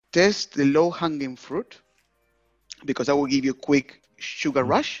test the low-hanging fruit because that will give you a quick sugar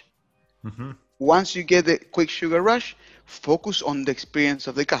rush. Mm-hmm. Once you get the quick sugar rush, focus on the experience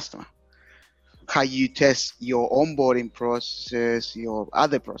of the customer. How you test your onboarding process, your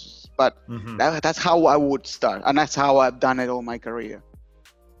other processes. But that's how I would start. And that's how I've done it all my career.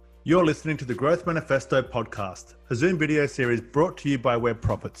 You're listening to the Growth Manifesto podcast, a Zoom video series brought to you by Web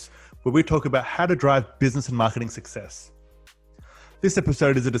Profits, where we talk about how to drive business and marketing success. This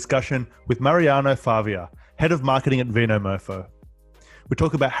episode is a discussion with Mariano Favia, Head of Marketing at Vinomofo. We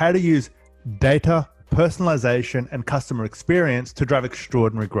talk about how to use data, personalization, and customer experience to drive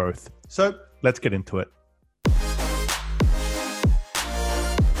extraordinary growth. So let's get into it.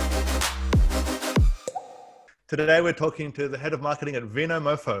 Today we're talking to the Head of Marketing at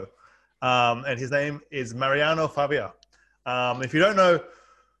Vinomofo, and his name is Mariano Favia. If you don't know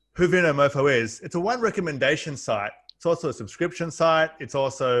who Vinomofo is, it's a wine recommendation site. It's also a subscription site. It's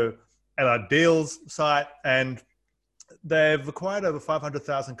also a deals site, and they've acquired over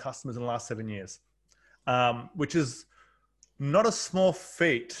 500,000 customers in the last 7 years, which is not a small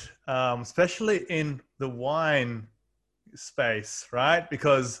feat, especially in the wine space, right?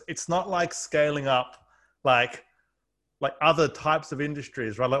 Because it's not like scaling up like other types of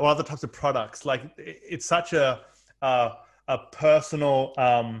industries, right? Like or other types of products. Like it's such a personal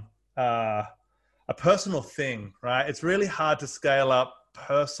thing, right? It's really hard to scale up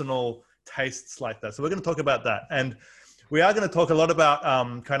personal tastes like that. So we're going to talk about that, and we are going to talk a lot about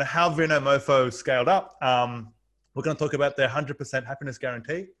kind of how Vinomofo scaled up. We're going to talk about their 100% happiness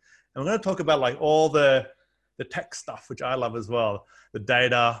guarantee, and we're going to talk about like all the tech stuff, which I love as well, the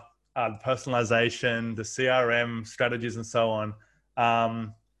data, the personalization, the CRM strategies, and so on,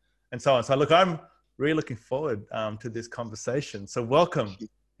 So look, I'm really looking forward to this conversation. So welcome.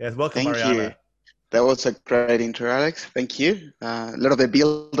 Yes, welcome, Thank Mariano. you. That was a great intro, Alex. Thank you. A lot of the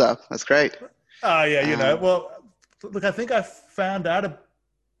build up. That's great. Yeah, well, look, I think I found out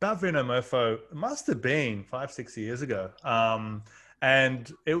about Vinomofo, it must have been 5-6 years ago.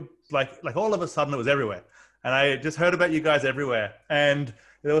 And it like all of a sudden it was everywhere. And I just heard about you guys everywhere. And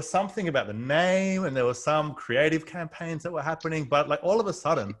there was something about the name, and there was some creative campaigns that were happening, but like all of a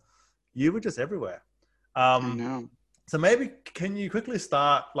sudden you were just everywhere. I know. So maybe can you quickly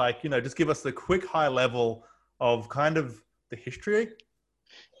start, just give us the quick high level of kind of the history?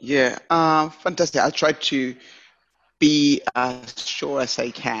 Yeah, fantastic. I'll try to be as short as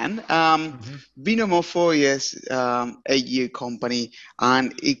I can. Vinomofo is a year company,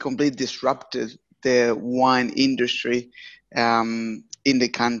 and it completely disrupted the wine industry in the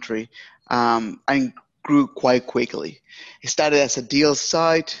country and grew quite quickly. It started as a deal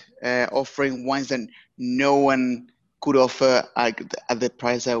site offering wines that no one could offer at the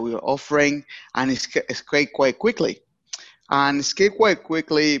price that we were offering, and it scaled quite quickly. And scaled quite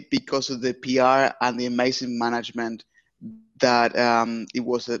quickly because of the PR and the amazing management that it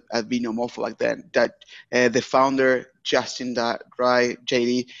was at Vinomofo back then. That the founder, Justin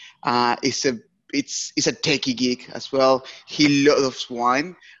JD, is a techie geek as well. He loves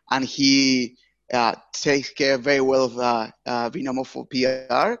wine, and he takes care very well of Vinomofo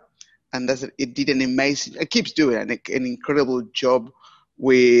PR, and it did an amazing. It keeps doing an incredible job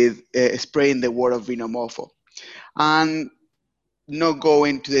with spreading the word of Vinomofo. And not go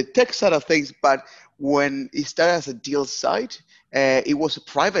into the tech side of things, but when it started as a deal site, it was a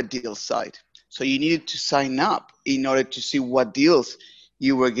private deal site. So you needed to sign up in order to see what deals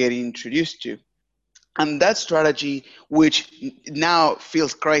you were getting introduced to. And that strategy, which now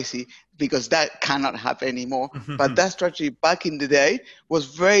feels crazy because that cannot happen anymore, but that strategy back in the day was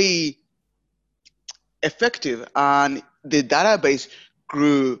very effective, and the database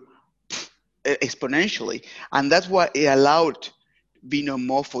grew exponentially. And that's what it allowed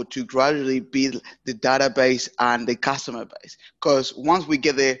Vinomofo to gradually build the database and the customer base. Because once we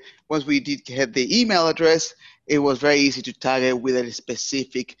did get the email address, it was very easy to target with a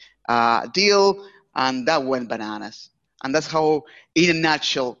specific deal, and that went bananas. And that's how, in a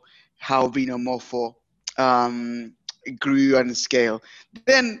nutshell, how Vinomofo grew and scaled.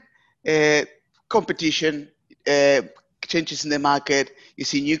 Then competition, changes in the market. You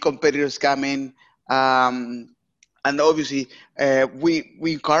see new competitors coming. And obviously, we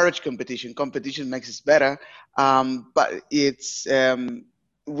encourage competition. Competition makes us better, but it's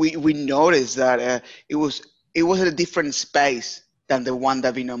we noticed that it was in a different space than the one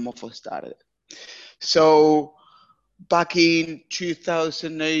that Vinomofo started. So back in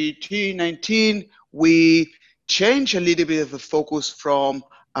 2018-19, we changed a little bit of the focus from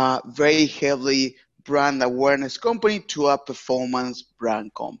a very heavily brand awareness company to a performance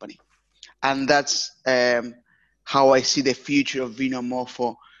brand company, and that's how I see the future of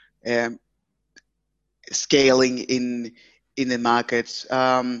Vinomofo um, scaling in the markets.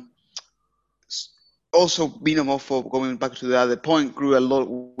 Also, Vinomofo, going back to the other point, grew a lot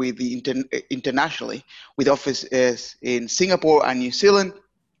with the internationally, with offices in Singapore and New Zealand,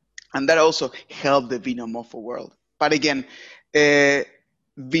 and that also helped the Vinomofo world. But again,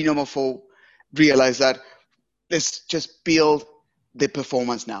 Vinomofo realized that let's just build the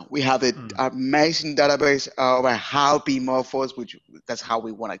performance now. We have an amazing database of a happy morphos, which that's how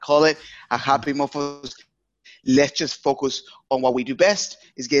we want to call it, a happy morphos. Let's just focus on what we do best,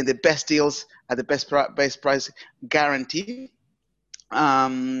 is getting the best deals at the best price guarantee,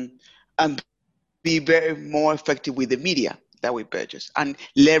 and be very more effective with the media that we purchase and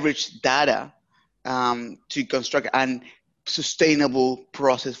leverage data to construct an sustainable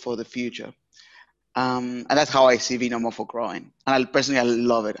process for the future. And that's how I see Vinomofo growing. And I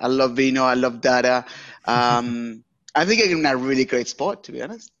love it. I love Vino. I love data. I think I'm in a really great spot, to be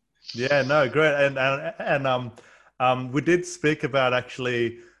honest. Yeah, no, great. And we did speak about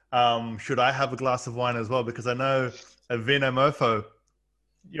actually, should I have a glass of wine as well? Because I know at Vinomofo,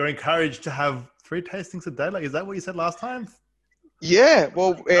 you're encouraged to have 3 tastings a day. Like, is that what you said last time? Yeah,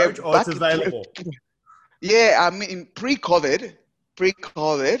 well, Or it's available. Yeah, I mean, pre-COVID,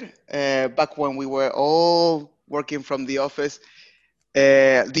 back when we were all working from the office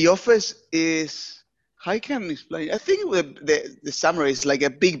is, how can I explain? I think the summary is like a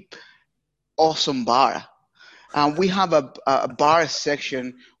big, awesome bar. We have a bar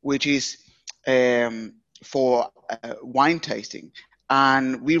section which is for wine tasting,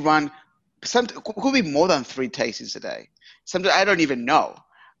 and we run could be more than 3 tastings a day. Sometimes I don't even know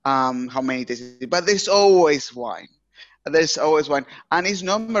how many tastings, but there's always wine. There's always wine, and it's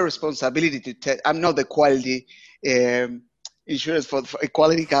not my responsibility to test. I'm not the quality insurance for a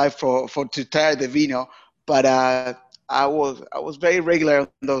quality guy for to try the vino, but I was very regular on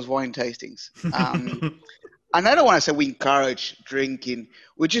those wine tastings. And I don't want to say we encourage drinking,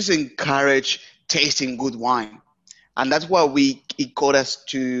 we just encourage tasting good wine. And that's why it got us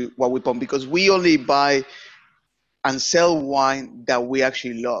to what we pump, because we only buy and sell wine that we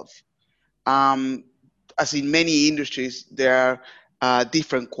actually love. Um, as in many industries, there are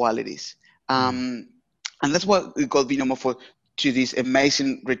different qualities. And that's what we got Vinomofo to this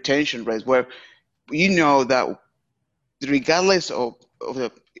amazing retention rate, where you know that regardless of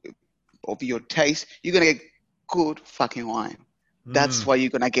your taste, you're going to get good fucking wine. That's what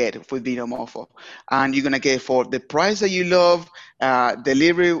you're gonna get with Vinomofo, and you're gonna get for the price that you love,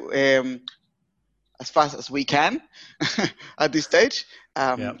 delivery as fast as we can at this stage,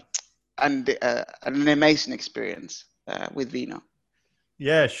 Yep. and an amazing experience with Vino.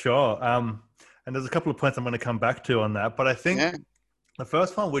 Yeah, sure. And there's a couple of points I'm going to come back to on that, but I think Yeah, the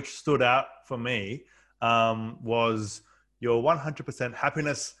first one which stood out for me was your 100%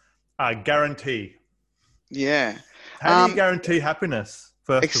 happiness guarantee. yeah. How do you guarantee happiness,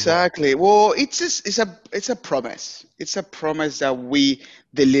 first of all? Exactly. Well, it's a promise. It's a promise that we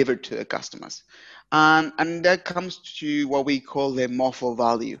deliver to the customers, and that comes to what we call the Mofo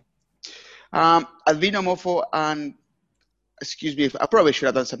value. At Vinomofo, and excuse me, if I probably should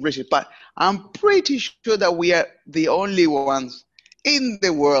have done some research, but I'm pretty sure that we are the only ones in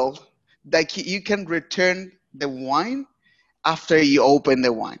the world that you can return the wine after you open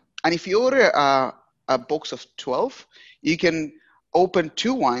the wine. And if you order a box of 12, you can open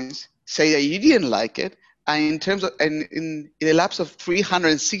 2 wines, say that you didn't like it, and in terms of in a lapse of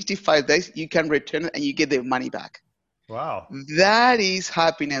 365 days, you can return it and you get the money back. Wow, That is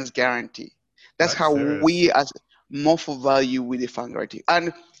happiness guarantee. That's that's how serious. we as Morpho value we define guarantee.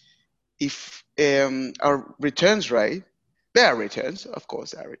 And if our returns rate, there are returns, of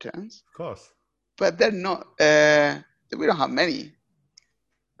course, there are returns, Of course. but they're not. We don't have many.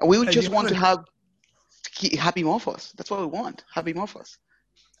 We And just you want to haven't, have happy morphos. That's what we want. Happy morphos.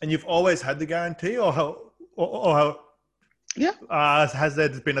 and you've always had the guarantee, or how Yeah, has there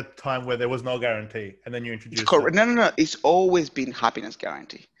been a time where there was no guarantee and then you it's introduced it? correct. No. It's always been happiness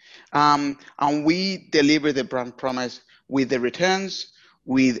guarantee. And we deliver the brand promise with the returns,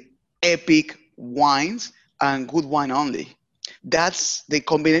 with epic wines and good wine only. That's the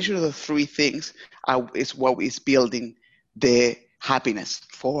combination of the 3 things is what is building the happiness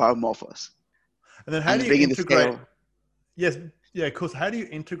for our morphos And then how do and you bringing the integrate? scale. Yes, yeah, of course. How do you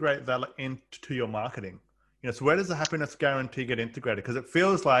integrate that into your marketing? So where does the happiness guarantee get integrated? Because it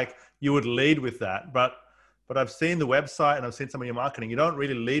feels like you would lead with that, but I've seen the website and I've seen some of your marketing. You don't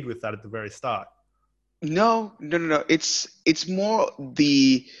really lead with that at the very start. No. It's more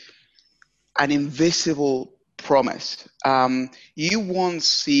an invisible promise. You won't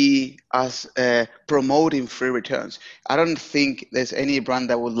see us promoting free returns. I don't think there's any brand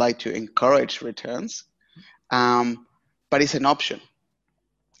that would like to encourage returns, but it's an option.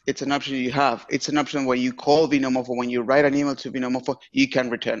 It's an option you have. It's an option when you call Vinomofo, when you write an email to Vinomofo, you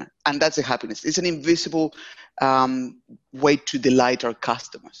can return it. And that's the happiness. It's an invisible way to delight our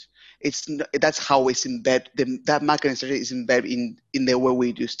customers. That's how it's embedded. That marketing strategy is embedded in the way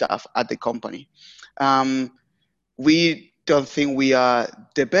we do stuff at the company. We don't think we are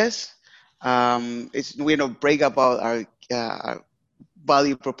the best. We don't brag about our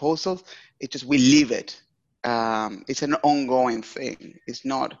value proposals. It's just we live it. It's an ongoing thing. It's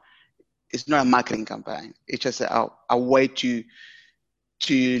not a marketing campaign. It's just a way to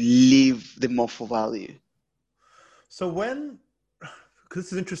live the Mofo value. So because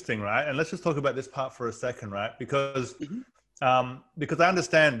this is interesting, right? And let's just talk about this part for a second, right? Because because I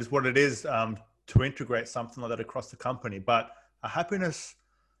understand just what it is to integrate something like that across the company, but a happiness,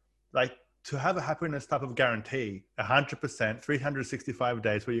 like to have a happiness type of guarantee, 100%, 365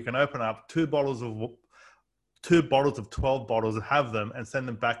 days, where you can open up two bottles of 12 bottles and have them and send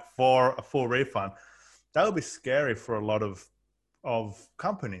them back for a full refund. That would be scary for a lot of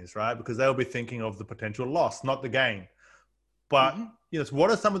companies, right? Because they'll be thinking of the potential loss, not the gain. But what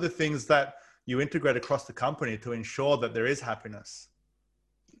are some of the things that you integrate across the company to ensure that there is happiness?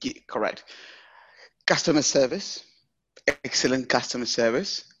 Yeah, correct. Customer service, excellent customer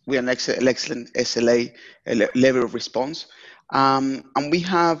service. We have an excellent SLA level of response. And we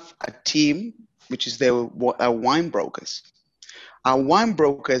have a team, which is our wine brokers. Our wine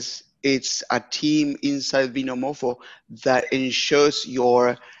brokers, it's a team inside Vinomofo that ensures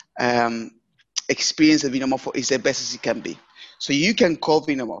your experience at Vinomofo is the best as it can be. So you can call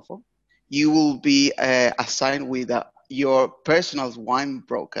Vinomofo. You will be assigned with your personal wine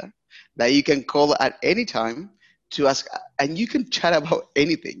broker that you can call at any time to ask, and you can chat about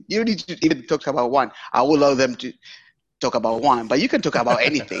anything. You don't need to even talk about wine. I will allow them to talk about wine, but you can talk about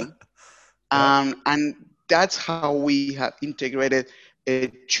anything. And that's how we have integrated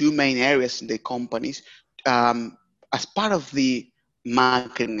two main areas in the companies as part of the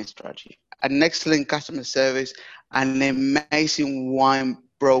marketing strategy. An excellent customer service, an amazing wine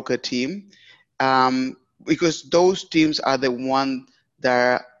broker team, because those teams are the ones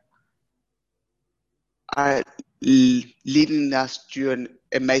that are leading us to an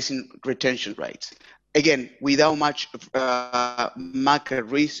amazing retention rates. Again, without much market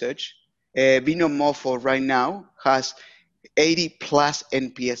research, Vinomofo right now has 80 plus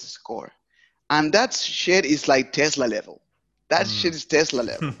NPS score. And that shit is like Tesla level. That shit is Tesla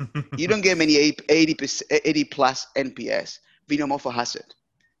level. You don't get many 80 plus NPS. Vinomofo has it.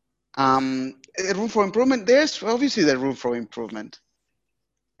 Room for improvement, there's obviously the room for improvement.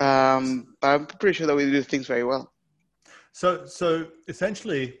 But I'm pretty sure that we do things very well. So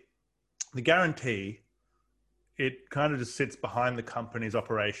essentially, the guarantee, it kind of just sits behind the company's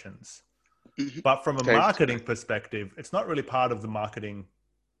operations. But from a marketing perspective, it's not really part of the marketing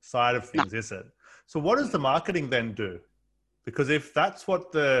side of things, is it? So what does the marketing then do? Because if that's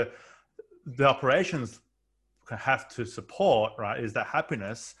what the operations have to support, right, is that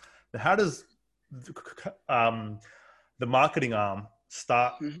happiness, then how does the marketing arm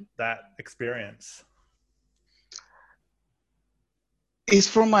start that experience? It's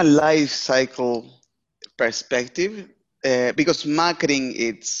from a life cycle perspective, because marketing,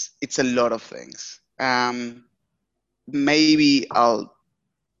 it's a lot of things. Maybe I'll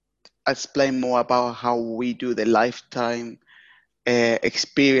explain more about how we do the lifetime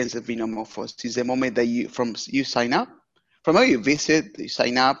experience of Vinomofo. It's the moment that you sign up, from how you visit, you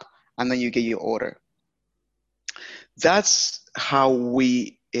sign up, and then you get your order. That's how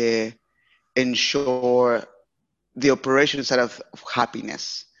we ensure the operation side of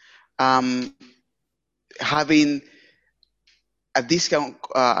happiness. Having a discount,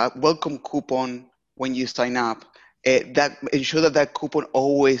 a welcome coupon when you sign up, that ensure that coupon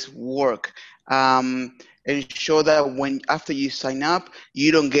always work. Ensure that after you sign up,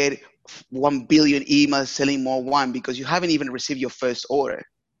 you don't get 1 billion emails selling more wine because you haven't even received your first order.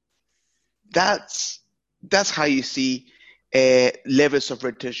 That's how you see levels of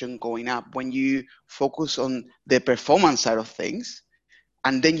retention going up when you focus on the performance side of things,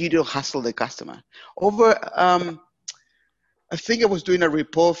 and then you don't hassle the customer. I think I was doing a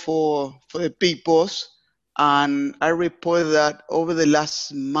report for the Big Boss, and I reported that over the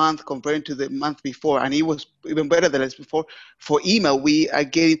last month compared to the month before, and it was even better than last before, for email, we are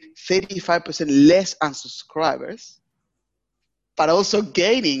getting 35% less unsubscribers, but also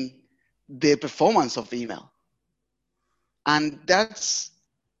gaining the performance of email. And that's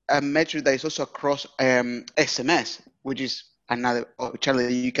a metric that is also across SMS, which is another channel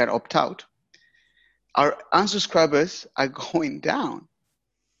that you can opt out. Our unsubscribers are going down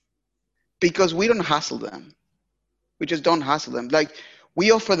because we don't hassle them. We just don't hassle them. Like,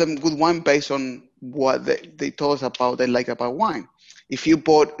 we offer them good wine based on what they told us about they like about wine. If you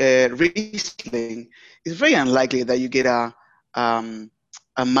bought a Riesling, it's very unlikely that you get a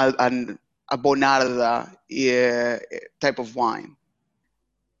Bonarda type of wine.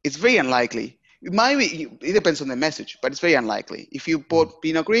 It's very unlikely. It might be, it depends on the message, but it's very unlikely. If you bought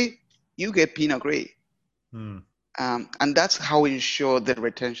Pinot Gris, you get Pinot Gris. And that's how we ensure the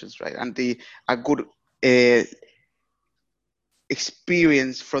retentions, right? And a good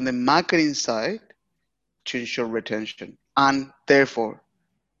experience from the marketing side to ensure retention, and therefore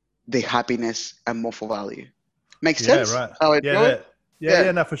the happiness and more for value. Makes sense? Right. How I do it?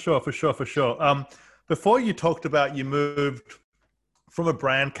 Yeah, no, for sure. Before you talked about you moved from a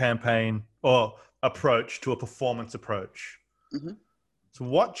brand campaign or approach to a performance approach. Mm-hmm. So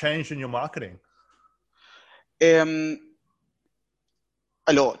what changed in your marketing? A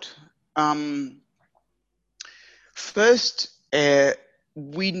lot. First,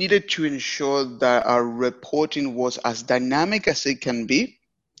 we needed to ensure that our reporting was as dynamic as it can be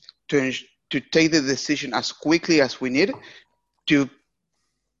to take the decision as quickly as we need to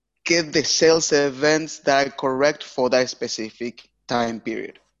get the sales events that are correct for that specific time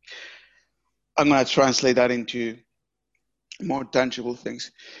period. I'm going to translate that into more tangible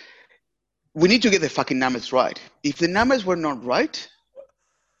things. We need to get the fucking numbers right. If the numbers were not right,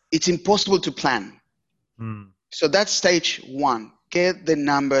 it's impossible to plan. So that's stage one, get the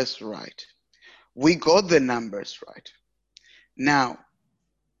numbers right. We got the numbers right. Now,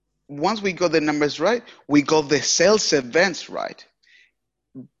 once we got the numbers right, we got the sales events right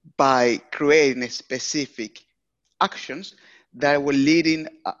by creating specific actions that were leading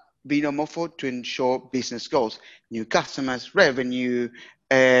Vinomofo to ensure business goals, new customers, revenue,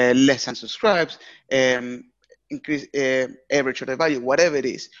 less unsubscribes, increase average order value, whatever it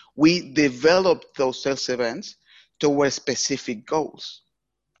is. We developed those sales events towards specific goals.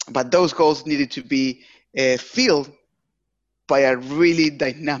 But those goals needed to be filled by a really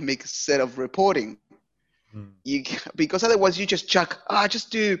dynamic set of reporting. Because otherwise you just chuck,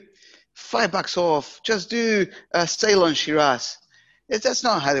 just do $5 off, just do a sale on Shiraz. That's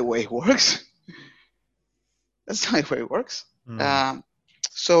not how the way it works. That's not the way it works.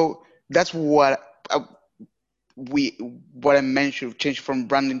 So that's what I mentioned, change from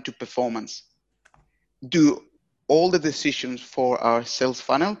branding to performance. Do all the decisions for our sales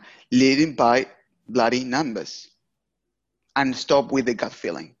funnel leading by bloody numbers, and stop with the gut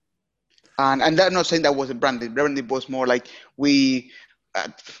feeling. And I'm not saying that was a branding. Branding was more like we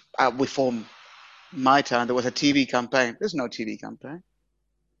formed Maita, and there was a TV campaign. There's no TV campaign.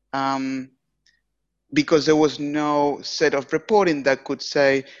 Because there was no set of reporting that could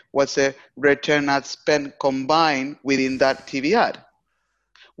say what's the return ad spend combined within that TV ad.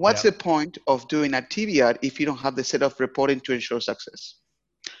 What's the point of doing a TV ad if you don't have the set of reporting to ensure success?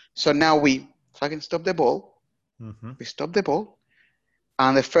 So now we fucking stop the ball. We stop the ball.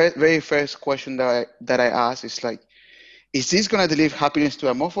 And the very first question that I ask is like, is this going to deliver happiness to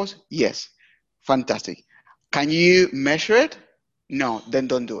Amorphous? Yes. Fantastic. Can you measure it? No, then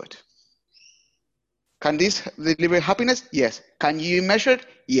don't do it. Can this deliver happiness? Yes. Can you measure it?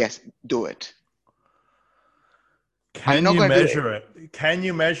 Yes, do it. Can you measure it? Can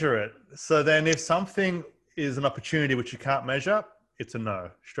you measure it? So then if something is an opportunity which you can't measure, it's a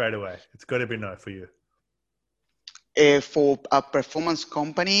no straight away. It's got to be no for you. For a performance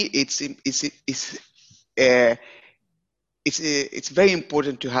company, it's very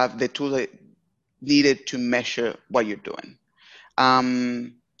important to have the tool needed to measure what you're doing.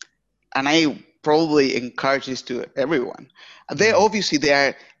 And I probably encourage this to everyone. Obviously, there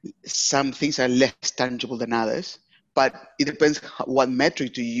are some things that are less tangible than others, but it depends what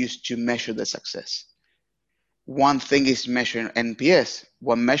metric do you use to measure the success. One thing is measuring NPS.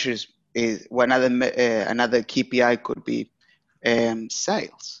 One measures is another KPI could be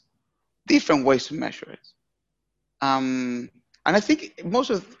sales. Different ways to measure it. And I think most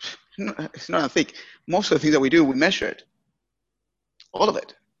of the things that we do, we measure it. All of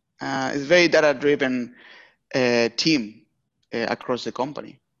it. It's a very data-driven team across the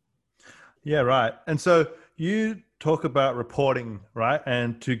company. Yeah, right. And so you talk about reporting, right?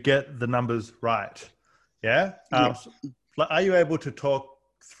 And to get the numbers right. Yeah. So, are you able to talk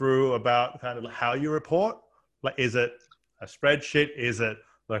through about kind of how you report? Like, is it a spreadsheet? Is it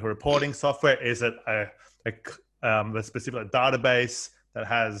like a reporting software? Is it a specific database that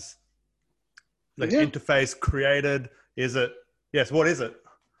has like interface created? Is it? Yes. What is it?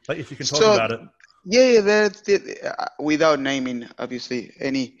 Like if you can talk So about it. yeah, without naming obviously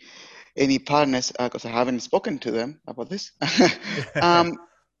any partners, because I haven't spoken to them about this. um,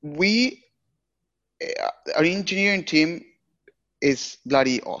 we our engineering team is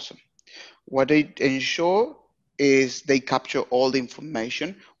bloody awesome. What they ensure is they capture all the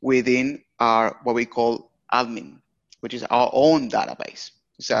information within our what we call admin, which is our own database.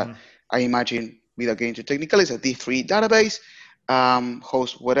 So I imagine, without getting too technical, it's a D3 database,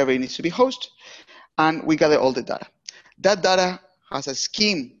 host whatever it needs to be host, and we gather all the data. That data has a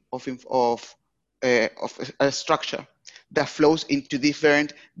scheme of a structure that flows into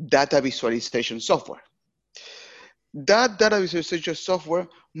different data visualization software. That data visualization software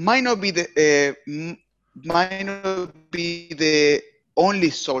might not be the only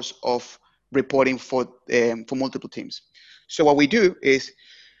source of reporting for multiple teams. So what we do is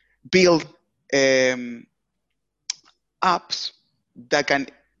build apps that can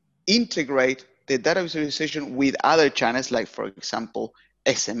integrate the data visualization with other channels, like for example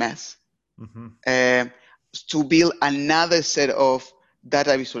SMS, to build another set of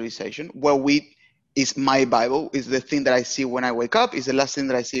data visualization where is my Bible, is the thing that I see when I wake up, is the last thing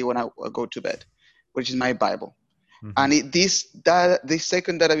that I see when I go to bed, which is my Bible. And this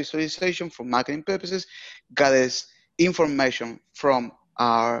second data visualization for marketing purposes gathers information from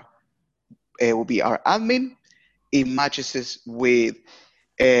will be our admin. It matches us with,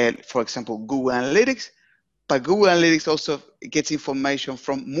 for example, Google Analytics, but Google Analytics also gets information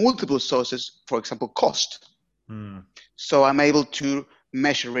from multiple sources, for example, cost. So I'm able to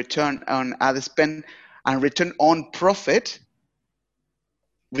measure return on ad spend and return on profit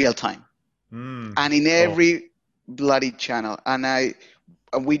real time, and in every bloody channel. And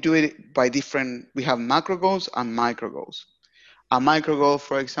we do it by different. We have macro goals and micro goals. A micro goal,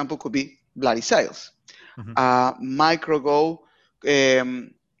 for example, could be bloody sales. A micro goal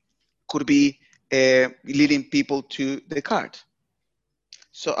could be leading people to the cart.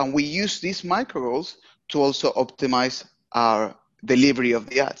 So, and we use these micro goals to also optimize our delivery of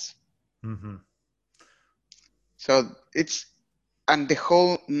the ads. So and the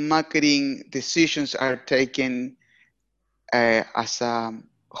whole marketing decisions are taken as a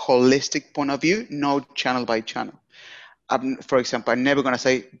holistic point of view, no channel by channel. For example, I'm never going to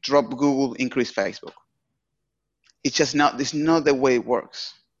say drop Google, increase Facebook. It's not the way it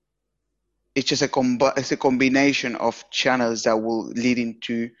works. It's just it's a combination of channels that will lead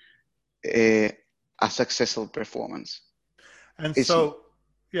into a successful performance. And so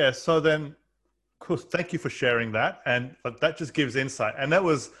then, of course, thank you for sharing that. And that just gives insight. And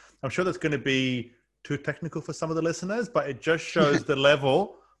I'm sure that's going to be too technical for some of the listeners, but it just shows the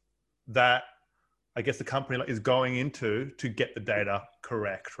level that I guess the company is going into to get the data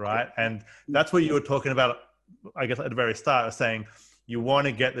correct, right? And that's what you were talking about, I guess, at the very start, of saying you want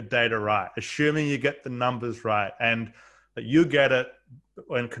to get the data right, assuming you get the numbers right, and that you get it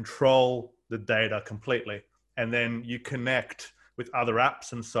and control the data completely. And then you connect with other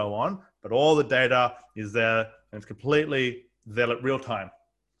apps and so on, but all the data is there and it's completely there at real time.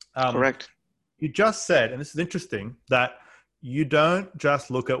 Correct. You just said, and this is interesting, that you don't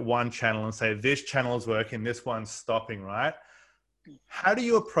just look at one channel and say, this channel is working, this one's stopping, right? How do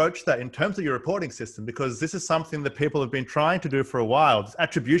you approach that in terms of your reporting system? Because this is something that people have been trying to do for a while. It's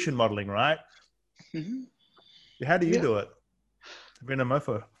attribution modeling, right? How do you do it?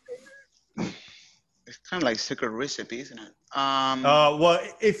 Vinomofo. It's kind of like secret recipe, isn't it? Well,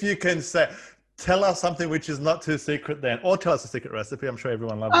 if you can tell us something which is not too secret then, or tell us a secret recipe. I'm sure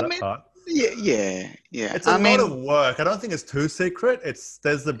everyone loves that part. Yeah. It's a lot of work. I don't think it's too secret.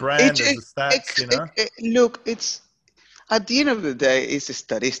 There's the brand, there's the stats, Look, it's at the end of the day, it's the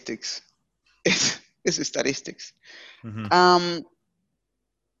statistics. It's the statistics. The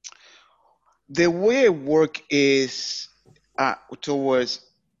way I work is towards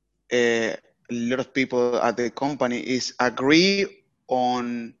a lot of people at the company is agree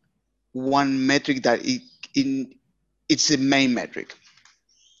on one metric that it's the main metric.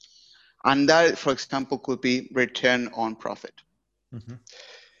 And that, for example, could be return on profit.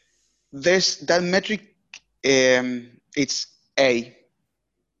 There's that metric, it's A.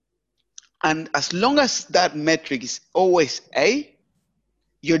 And as long as that metric is always A,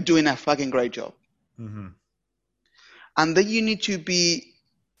 you're doing a fucking great job. And then you need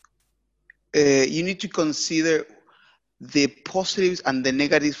to consider the positives and the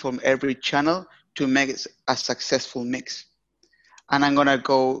negatives from every channel to make it a successful mix. And I'm gonna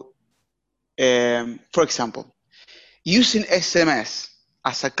go, for example, using SMS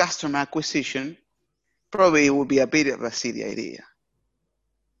as a customer acquisition probably would be a bit of a silly idea.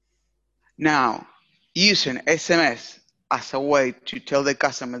 Now, using SMS as a way to tell the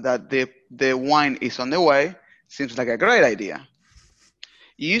customer that the wine is on the way seems like a great idea.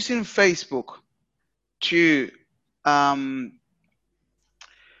 Using Facebook to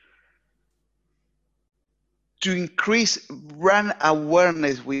increase brand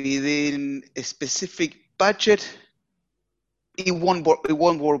awareness within a specific budget, it won't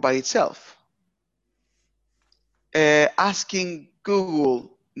work by itself. Asking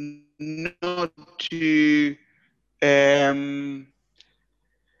Google not to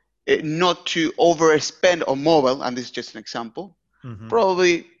overspend on mobile, and this is just an example,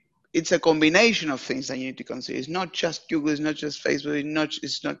 probably it's a combination of things that you need to consider. It's not just Google, it's not just Facebook,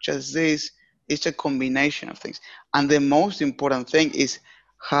 it's not just this, it's a combination of things. And the most important thing is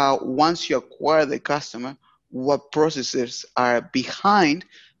how, once you acquire the customer, what processes are behind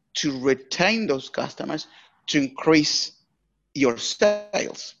to retain those customers to increase your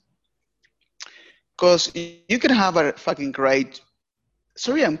sales. Because you can have a fucking great...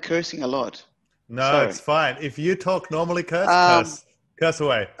 Sorry, I'm cursing a lot. No, sorry. It's fine. If you talk normally, curse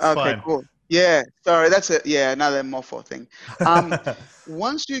away. It's okay, fine. Cool. Yeah, sorry, that's another mofo thing.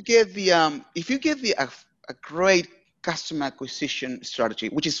 Once you get the if you get a great customer acquisition strategy,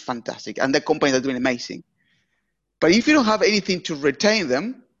 which is fantastic, and the companies are doing amazing, but if you don't have anything to retain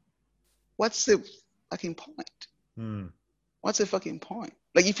them, what's the fucking point? What's the fucking point?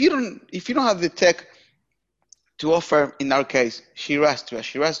 Like, if you don't have the tech to offer, in our case, Shiraz to a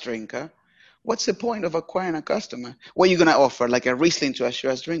Shiraz drinker, what's the point of acquiring a customer? What are you gonna offer, like a Riesling to a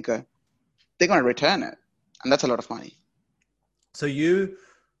Shiraz drinker? They're gonna return it, and that's a lot of money. So you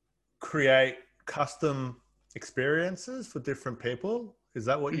create custom experiences for different people? Is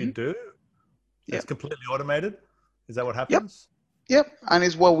that what you do? It's completely automated? Is that what happens? Yep. And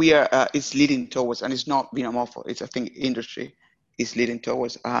it's what we are it's leading towards, and it's not Vinomofo. It's, I think, industry is leading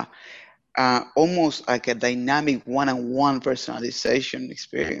towards almost like a dynamic one-on-one personalization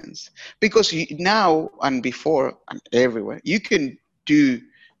experience. Because now and before and everywhere, you can do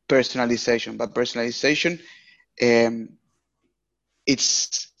personalization, but personalization,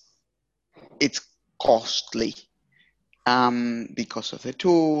 it's costly because of the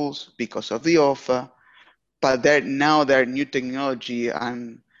tools, because of the offer. But now there are new technology,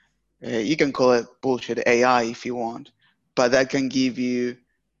 and you can call it bullshit AI if you want, but that can give you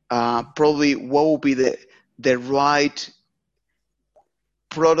probably what will be the right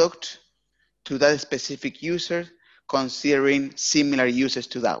product to that specific user, considering similar users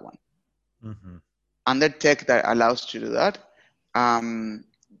to that one. And the tech that allows you to do that, and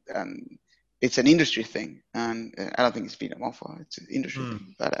it's an industry thing, and I don't think it's Vinomofo, it's an industry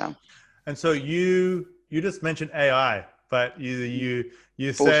thing. But and so you just mentioned AI, but you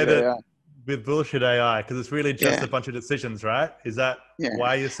said it with bullshit AI, because it's really just a bunch of decisions, right? Is that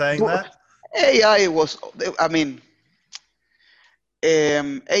why you're saying that? AI was, I mean,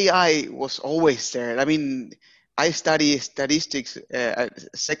 AI was always there. I mean, I studied statistics at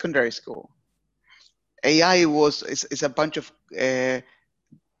secondary school. AI is a bunch of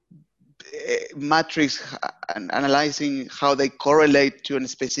matrix analyzing how they correlate to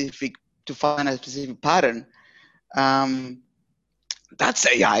to find a specific pattern. That's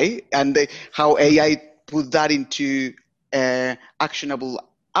AI, and how AI put that into actionable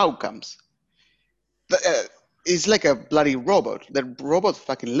outcomes. It's like a bloody robot. The robot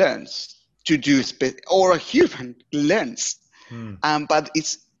fucking learns to do, or a human learns, but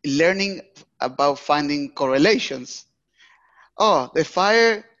it's learning about finding correlations. Oh, the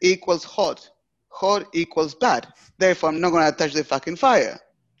fire equals hot. Hot equals bad. Therefore, I'm not going to touch the fucking fire.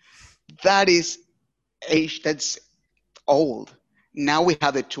 That is that's old. Now we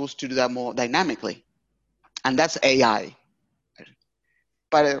have the tools to do that more dynamically, and that's AI.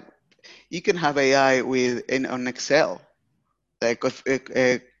 But you can have AI on Excel, like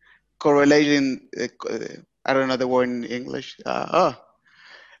correlation. I don't know the word in English.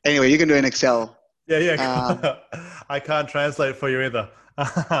 Anyway, you can do it in Excel. Yeah. I can't translate for you either.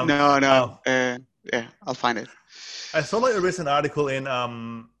 No. Yeah, I'll find it. I saw like a recent article in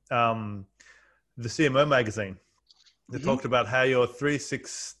the CMO magazine that talked about how your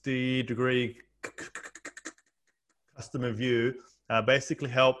 360-degree customer view basically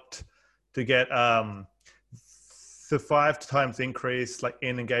helped to get the 5 times increase like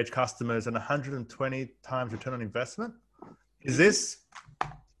in engaged customers and 120 times return on investment. Is this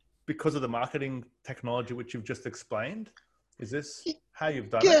because of the marketing technology which you've just explained? Is this how you've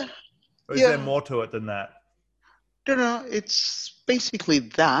done it? Or is there more to it than that? No, it's basically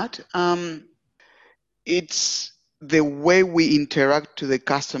that. It's the way we interact to the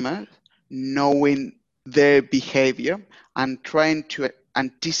customer, knowing their behavior and trying to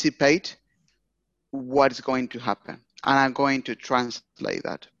anticipate what's going to happen. and I'm going to translate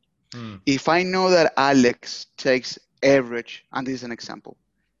that. Mm. If I know that Alex takes average, and this is an example,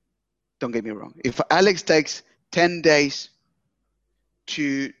 don't get me wrong. If Alex takes 10 days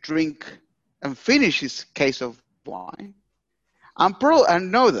to drink and finish his case of wine, I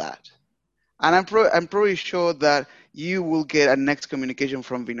know that. And I'm pretty sure that you will get a next communication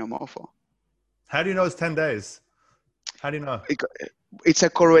from Vinomorpho. How do you know it's 10 days? How do you know? It's a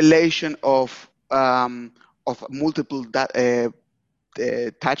correlation of multiple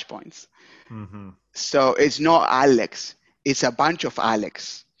touch points. Mm-hmm. So it's not Alex. It's a bunch of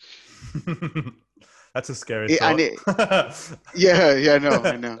Alex. That's a scary thought. Yeah, no,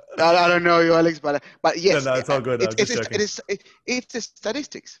 I know. I don't know you, Alex, but yes, No, it's all good. I'm just joking. It's the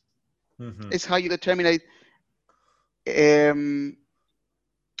statistics. Mm-hmm. It's how you determine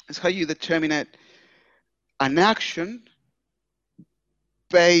an action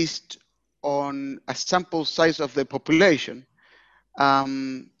based on a sample size of the population,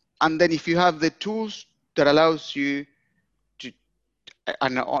 and then if you have the tools that allows you to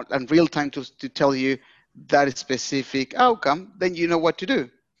and real time to tell you that specific outcome, then you know what to do.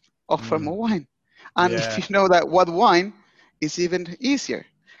 Offer more wine, and if you know that what wine, is even easier.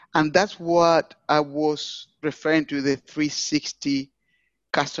 And that's what I was referring to, the 360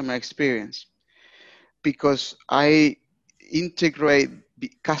 customer experience, because I integrate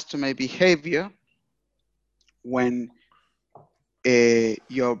customer behavior when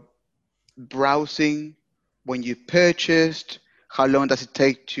you're browsing, when you purchased, how long does it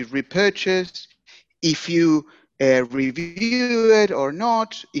take to repurchase, if you review it or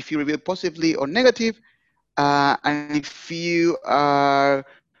not, if you review it positively or negative, and if you are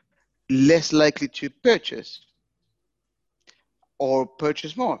less likely to purchase or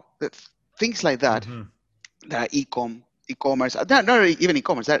purchase more. Things like that. Mm-hmm. That are e-commerce, not even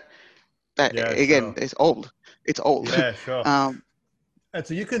e-commerce, that again, sure. it's old. It's old. Yeah, sure. And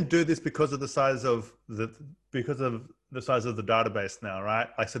so you can do this because of the size of the database now, right?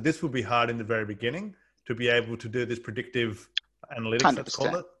 Like, so this will be hard in the very beginning to be able to do this predictive analytics, 100%. let's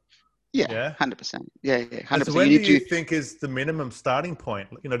call it. Yeah, 100%. Yeah, 100%. And so when do you think is the minimum starting point?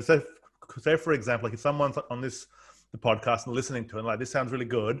 You know, say for example, like if someone's on the podcast and listening to it, and like, this sounds really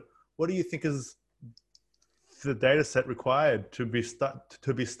good, what do you think is the data set required to be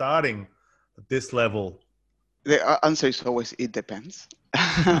starting at this level? The answer is always, it depends.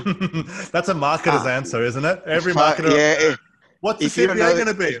 That's a marketer's answer, isn't it? Every marketer. What's the CPA going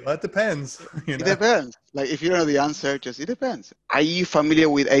to be? Well, it depends. You know? It depends. Like, if you don't know the answer, it depends. Are you familiar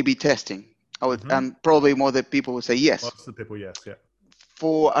with A/B testing? And probably more the people will say yes. Most of the people, yes, yeah.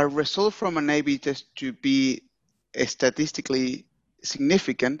 For a result from an A/B test to be statistically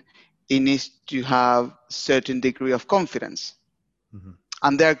significant, it needs to have certain degree of confidence. Mm-hmm.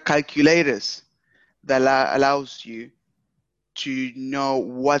 And there are calculators that allows you to know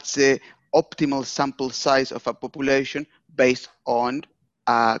what's the optimal sample size of a population based on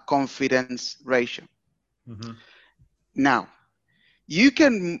a confidence ratio. Mm-hmm. Now, you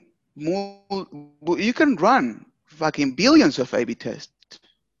can run fucking billions of A/B tests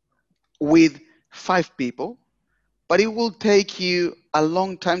with 5 people, but it will take you a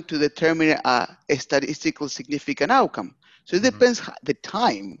long time to determine a statistical significant outcome. So it depends the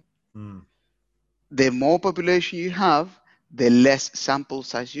time. Mm. The more population you have, the less sample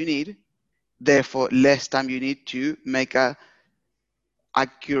size you need, therefore less time you need to make a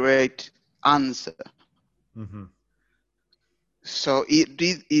accurate answer. Mm-hmm. So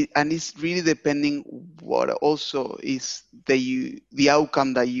it's really depending what also is the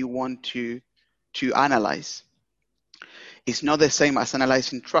outcome that you want to analyze. It's not the same as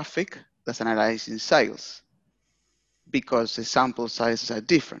analyzing traffic as analyzing sales, because the sample sizes are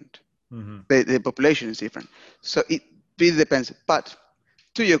different. Mm-hmm. The population is different. So it really depends. But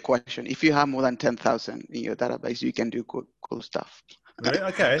to your question, if you have more than 10,000 in your database, you can do cool stuff. Really?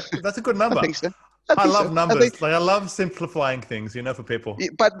 Okay, that's a good number. I think so. I love numbers. I love simplifying things, for people.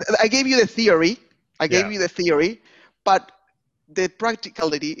 But I gave you the theory. But the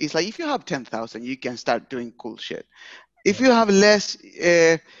practicality is like, if you have 10,000, you can start doing cool shit. If you have less,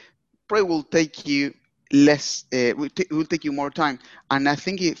 probably will take you less. Will take you more time. And I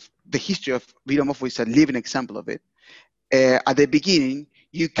think the history of Vinomorpho is a living example of it. At the beginning,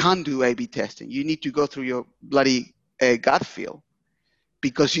 you can't do A/B testing. You need to go through your bloody gut feel,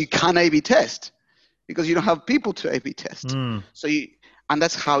 because you can't A/B test, because you don't have people to A/B test. Mm. And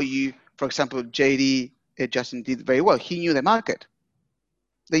that's how for example, JD Justin did very well. He knew the market.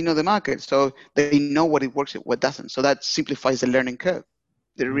 They know the market, so they know what it works and what doesn't. So that simplifies the learning curve.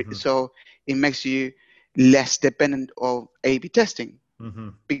 So it makes you less dependent of A/B testing,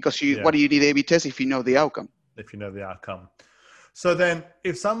 because what do you need A/B test if you know the outcome? if you know the outcome. So then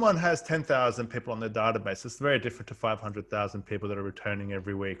if someone has 10,000 people on their database, it's very different to 500,000 people that are returning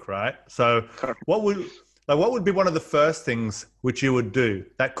every week, right? So what would be one of the first things which you would do?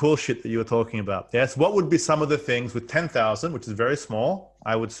 That cool shit that you were talking about. Yes. What would be some of the things with 10,000, which is very small,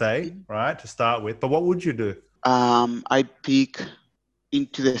 I would say, right, to start with. But what would you do? I peek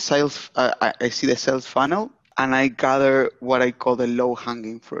into the sales. I see the sales funnel, and I gather what I call the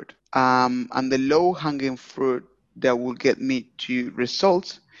low-hanging fruit. And the low-hanging fruit that will get me to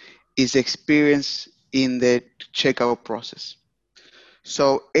results is experience in the checkout process.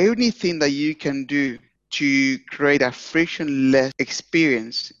 So anything that you can do to create a frictionless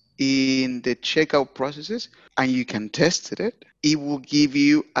experience in the checkout processes, and you can test it, it will give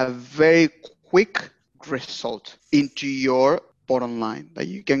you a very quick result into your bottom line that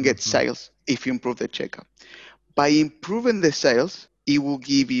you can get sales if you improve the checkout. By improving the sales, it will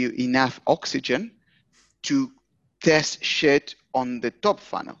give you enough oxygen to test shit on the top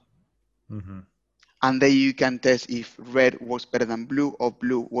funnel. And then you can test if red works better than blue or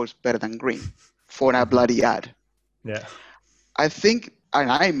blue works better than green for a bloody ad. Yeah. I think,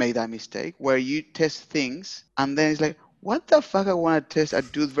 and I made that mistake, where you test things and then it's like, what the fuck I want to test a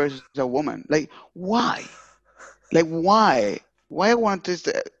dude versus a woman? Like, why? Like, why? Why I want to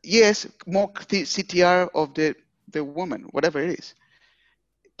test, yes, more CTR of the woman, whatever it is.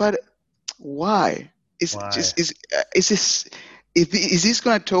 But why? Is this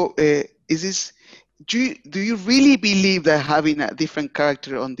going to, is this, do you really believe that having a different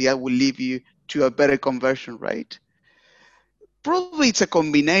character on the ad will lead you to a better conversion rate? Probably it's a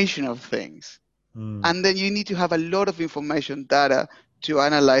combination of things. And then you need to have a lot of information data to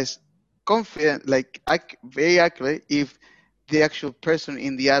analyze very accurately if the actual person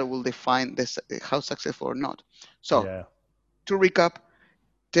in the ad will define this, how successful or not. So to recap,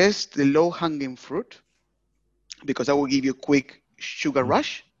 test the low-hanging fruit, because that will give you a quick sugar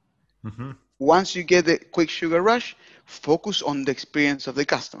rush. Once you get the quick sugar rush, focus on the experience of the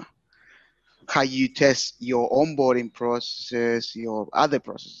customer. How you test your onboarding processes, your other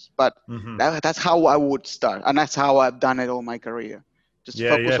processes. But that's how I would start. And that's how I've done it all my career. Just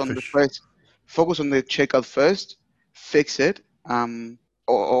focus on the checkout first, fix it,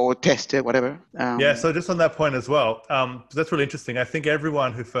 or test it, whatever. So just on that point as well, that's really interesting. I think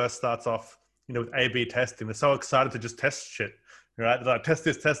everyone who first starts off, with A/B testing, they're so excited to just test shit, right? They're like, test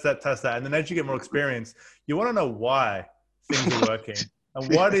this, test that, test that. And then as you get more experience, you want to know why things are working.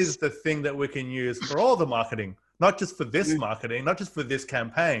 And what is the thing that we can use for all the marketing, not just for this marketing, not just for this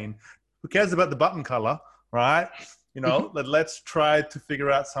campaign. Who cares about the button color, right? Let's try to figure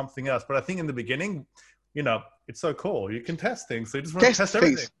out something else. But I think in the beginning, it's so cool. You can test things. So you just want to test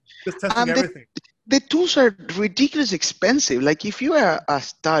everything. Just testing everything. The tools are ridiculously expensive. Like if you are a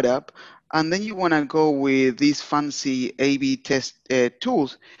startup and then you want to go with these fancy A/B test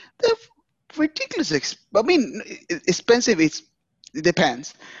tools, they're ridiculously expensive. It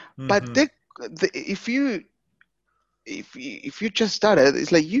depends. But if you just started,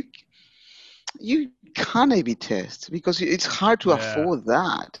 it's like you can't A/B test because it's hard to afford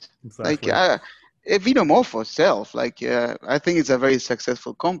that. Exactly. Like Vinomorpho itself, I think it's a very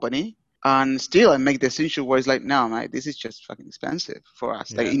successful company, and still I make the decision where it's like, no, mate, this is just fucking expensive for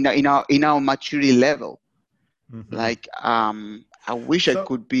us. Like in our maturity level. Like I wish I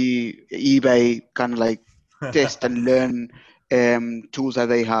could be eBay, kind of like test and learn tools that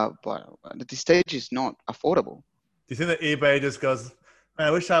they have, but at this stage it's not affordable. Do you think that eBay just goes, man,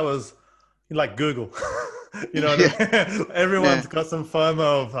 I wish I was like Google? You know what I mean? Everyone's got some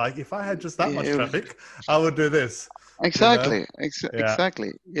FOMO of like, if I had just that much traffic, I would do this. Exactly.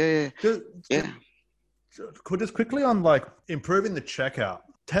 Exactly. Just quickly on like improving the checkout.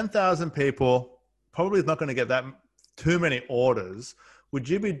 10,000 people probably is not going to get that too many orders. Would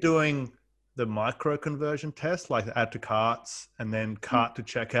you be doing the micro conversion test, like add to carts and then cart to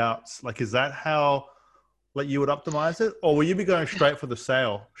checkouts? Like, is that how you would optimize it? Or will you be going straight for the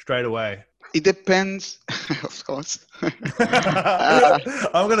sale straight away? It depends, of course.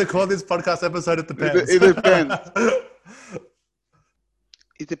 I'm going to call this podcast episode It Depends. It depends.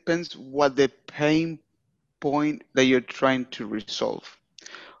 It depends what the pain point that you're trying to resolve.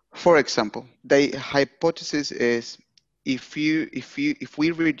 For example, the hypothesis is if we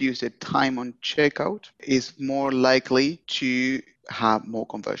reduce the time on checkout, is more likely to have more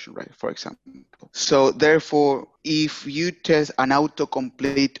conversion rate, for example. So therefore, if you test an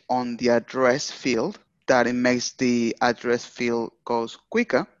autocomplete on the address field, that it makes the address field goes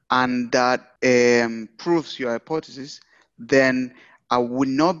quicker, and that proves your hypothesis, then I would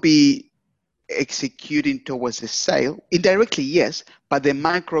not be executing towards the sale. Indirectly, yes, but the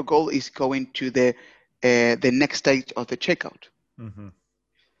micro goal is going to the the next stage of the checkout. Mm-hmm.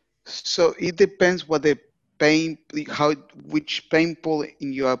 So it depends what the which pain point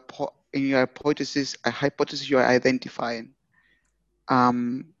in your hypothesis you are identifying.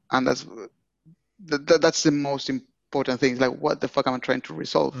 And that's the most important thing. Like, what the fuck am I trying to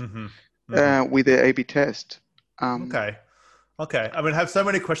resolve with the A/B test? Okay. I mean, I have so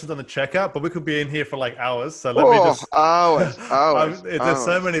many questions on the checkout, but we could be in here for like hours. So let me just hours. There's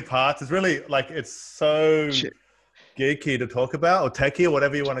so many parts. It's really like it's so geeky to talk about, or techie, or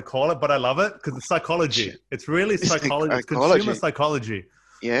whatever you want to call it. But I love it because it's psychology. It's really psychology. It's consumer psychology.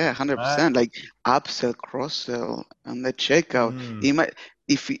 Yeah, 100%. Like upsell, cross-sell, and the checkout. It might,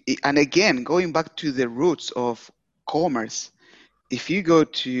 and again, going back to the roots of commerce, if you go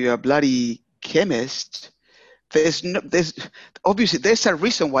to a bloody chemist, there's obviously there's a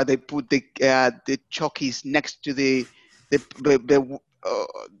reason why they put the chockies next to the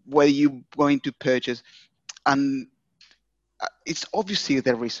where you're going to purchase, and it's obviously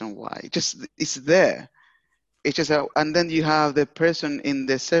the reason why. It's there. It's just and then you have the person in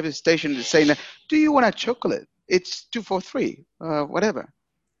the service station saying, "Do you want a chocolate? It's 2 for 3, whatever."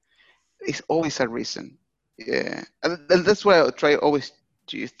 It's always a reason. Yeah, and that's why I try always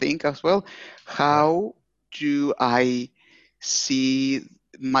to think as well. How do I see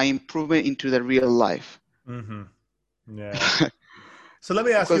my improvement into the real life? Yeah. So let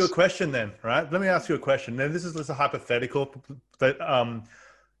me ask you a question then, right? Let me ask you a question. Now, this is just a hypothetical that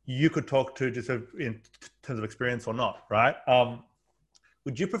you could talk to just in terms of experience or not, right?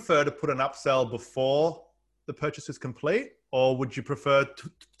 Would you prefer to put an upsell before the purchase is complete, or would you prefer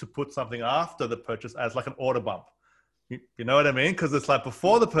to put something after the purchase as like an order bump? You know what I mean? Because it's like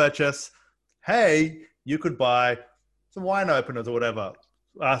before the purchase, hey, you could buy some wine openers or whatever.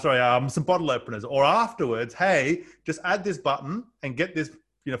 Some bottle openers. Or afterwards, hey, just add this button and get this,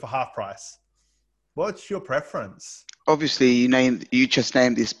 for half price. What's your preference? Obviously, you just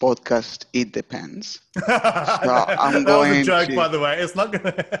named this podcast. It depends. So that was a joke, by the way. It's not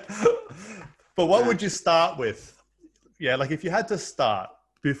gonna. But what would you start with? Yeah, like if you had to start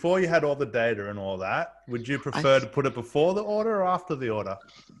before you had all the data and all that, would you prefer to put it before the order or after the order?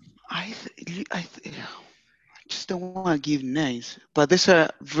 I just don't want to give names, but there's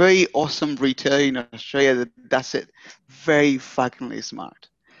a very awesome retailer in Australia that does it very fuckingly smart.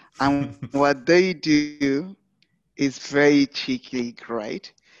 And what they do is very cheekily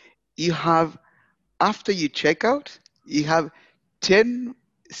great. You have, after you check out, you have 20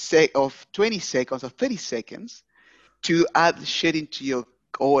 seconds or 30 seconds to add shit into your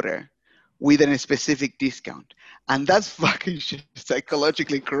order with a specific discount. And that's fucking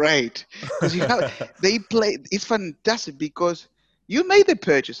psychologically great, because it's fantastic because you made the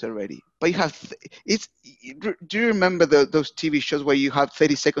purchase already, but you have do you remember those TV shows where you have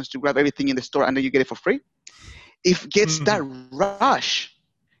 30 seconds to grab everything in the store and then you get it for free? If it gets that rush,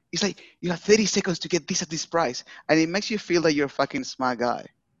 it's like you have 30 seconds to get this at this price, and it makes you feel like you're a fucking smart guy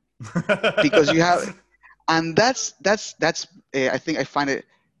because you have, and that's I think I find it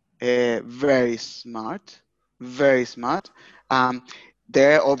very smart. Very smart.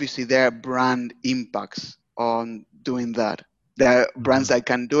 There are brand impacts on doing that. There are brands that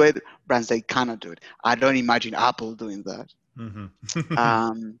can do it, brands that cannot do it. I don't imagine Apple doing that.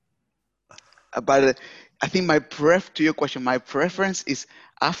 But I think to your question, my preference is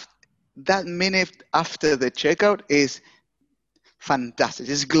that minute after the checkout is fantastic.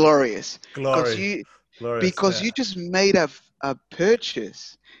 It's glorious. Because you just made a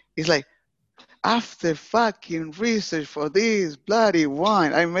purchase. It's like, after fucking research for this bloody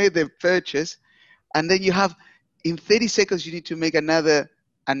wine, I made the purchase, and then you have, in 30 seconds, you need to make another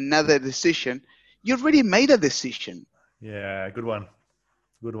decision. You already made a decision. Yeah, good one.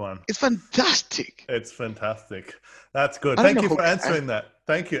 It's fantastic. It's fantastic. That's good. Thank you for answering that.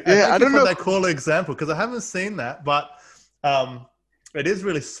 Thank you. And thank you for that cool example, because I haven't seen that, but it is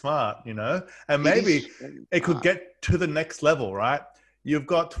really smart, and maybe it could get to the next level, right? You've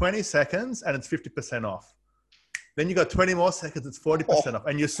got 20 seconds and it's 50% off. Then you got 20 more seconds, it's 40% off.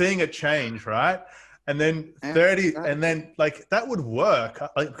 And you're seeing it change, right? And then 30, and then like that would work.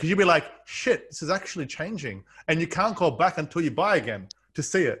 Because you'd be like, shit, this is actually changing. And you can't go back until you buy again to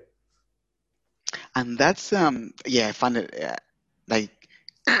see it. And that's, I find it like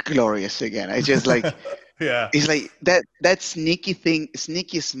glorious again. It's just like, it's like that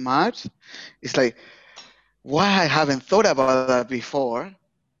sneaky smart. It's like, why I haven't thought about that before,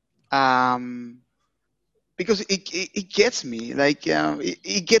 because it gets me, like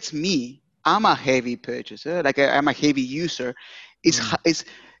it gets me. I'm a heavy purchaser, like I'm a heavy user. It's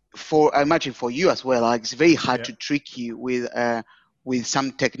I imagine for you as well. Like, it's very hard to trick you with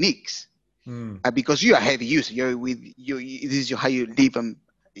some techniques. because you're a heavy user. This is how you live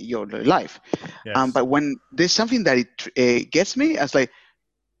your life. Yes. But when there's something that it gets me, I was like,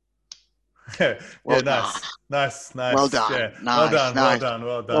 Yeah, well done, nice, nice, well nice. done, Yeah, well nice, done, well nice, done,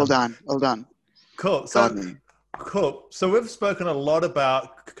 well well done. done, well done. Cool. Got So me. cool. So we've spoken a lot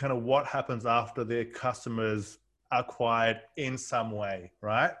about kind of what happens after the customers are acquired in some way,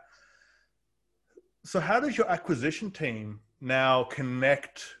 right? So how does your acquisition team now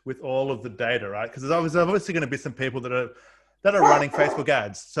connect with all of the data, right? Because there's obviously going to be some people that are running Facebook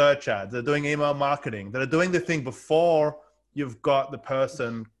ads, search ads, they're doing email marketing, that are doing the thing before you've got the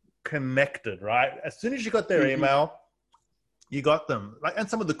person connected, right? As soon as you got their email, you got them, like, and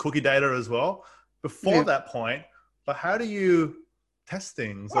some of the cookie data as well before that point. But how do you test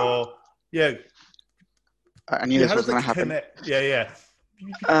things, or I knew this how was does going it to happen. connect?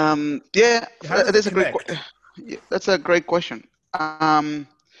 How does it That's connect? that's a great question.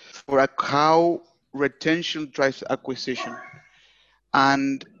 For how retention drives acquisition,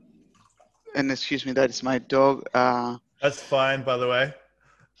 and excuse me, that is my dog. That's fine, by the way.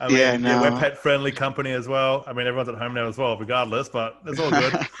 I Yeah, mean, we're a no. pet friendly company as well. I mean, everyone's at home now as well, regardless, but it's all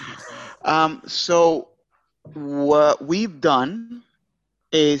good. So what we've done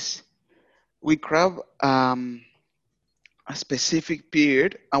is we grab a specific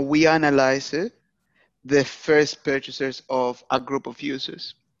period and we analyze it, the first purchasers of a group of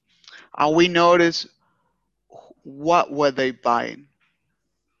users, and we notice what were they buying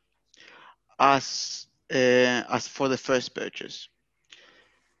as for the first purchase.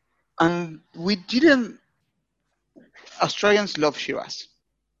 And we didn't. Australians love Shiraz.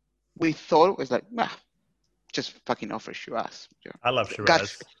 We thought it was like, nah, just fucking offer Shiraz. Yeah. I love Gut, Shiraz,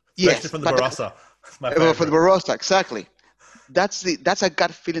 especially yes, from the but Barossa. It's my for the favorite. Barossa, exactly. That's a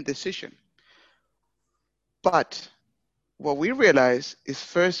gut feeling decision. But what we realized is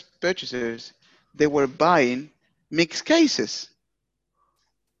first purchasers, they were buying mixed cases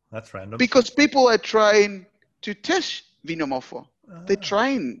That's random. because people are trying to test Vinomorpho. They're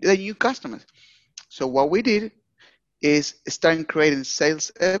trying, they're new customers. So what we did is start creating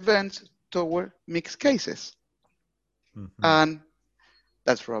sales events toward mixed cases. And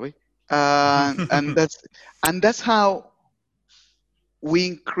that's Robbie. And that's how we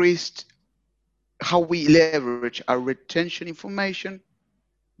increased, how we leverage our retention information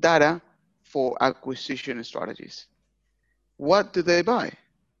data for acquisition strategies. What do they buy?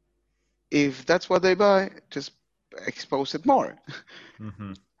 If that's what they buy, just expose it more.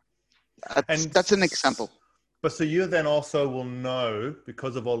 That's an example. But so you then also will know,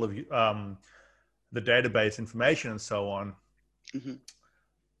 because of all of the database information and so on,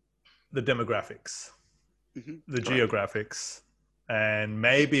 the demographics, the geographics, and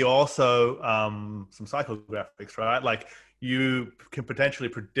maybe also some psychographics, right? Like you can potentially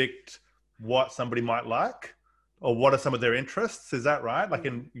predict what somebody might like or what are some of their interests. Is that right? Like,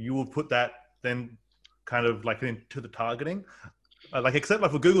 and you will put that then kind of like into the targeting. Like, except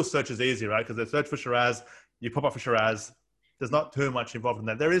like for Google search is easy, right? Because they search for Shiraz, you pop up for Shiraz. There's not too much involved in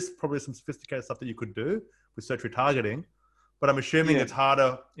that. There is probably some sophisticated stuff that you could do with search retargeting, but I'm assuming it's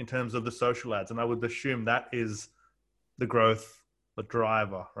harder in terms of the social ads. And I would assume that is the growth, the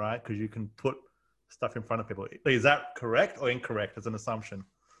driver, right? Because you can put stuff in front of people. Is that correct or incorrect as an assumption?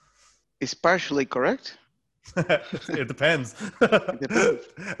 It's partially correct. It depends. It depends.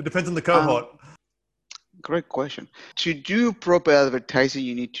 It depends on the cohort. Great question. To do proper advertising,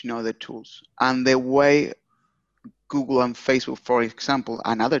 you need to know the tools. And the way Google and Facebook, for example,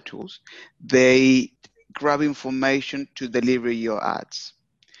 and other tools, they grab information to deliver your ads.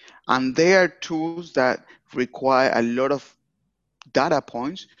 And they are tools that require a lot of data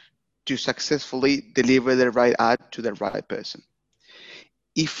points to successfully deliver the right ad to the right person.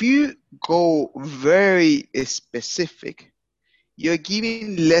 If you go very specific, you're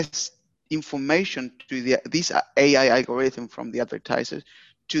giving less information to this AI algorithm from the advertisers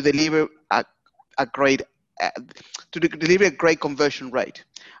to deliver a great conversion rate.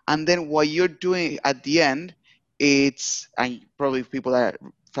 And then what you're doing at the end, it's, and probably if people are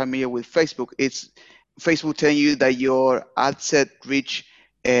familiar with Facebook, it's Facebook telling you that your ad set reach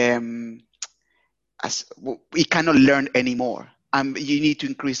it cannot learn anymore. You need to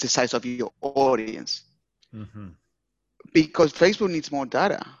increase the size of your audience because Facebook needs more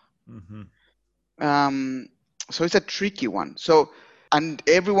data. So it's a tricky one. So, and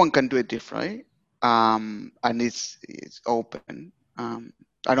everyone can do it different, and it's open.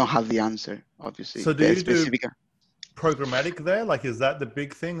 I don't have the answer, obviously. So do you do programmatic there? Like, is that the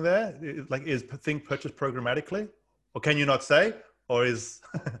big thing there? Like, is thing purchased programmatically, or can you not say, or is?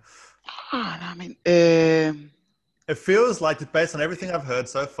 I mean, It feels like, based on everything I've heard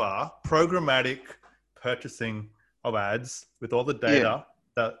so far, programmatic purchasing of ads with all the Yeah. data,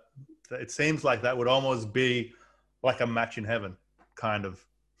 that it seems like that would almost be like a match in heaven, kind of.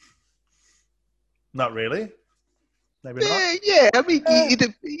 Not really. Maybe not. Yeah. I mean, Eh.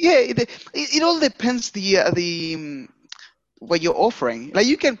 it all depends what you're offering. Like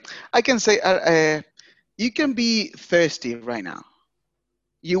I can say, you can be thirsty right now.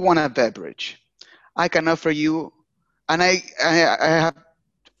 You want a beverage. I can offer you, and I have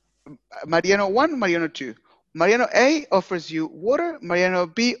Mariano 1, Mariano 2. Mariano A offers you water. Mariano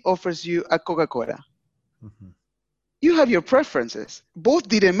B offers you a Coca-Cola. Mm-hmm. You have your preferences. Both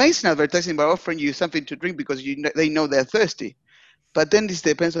did amazing advertising by offering you something to drink because they know they're thirsty. But then this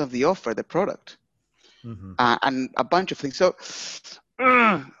depends on the offer, the product, Mm-hmm. and a bunch of things. So,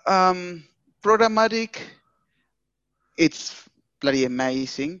 programmatic, it's bloody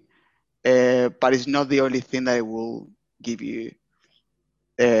amazing, but it's not the only thing that will give you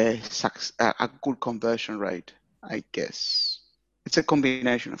a good conversion rate, I guess. It's a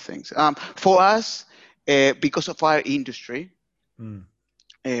combination of things. For us, because of our industry,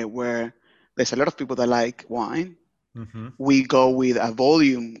 where there's a lot of people that like wine, Mm-hmm. we go with a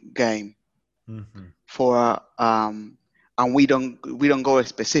volume game Mm-hmm. and we don't go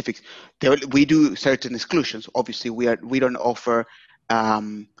specifics. We do certain exclusions. Obviously, we don't offer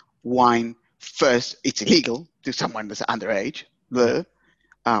wine first. It's illegal to someone that's underage. Yeah.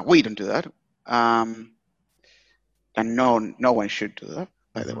 We don't do that, and no one should do that,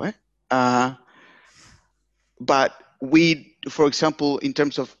 by the Mm-hmm. way. But we, for example, in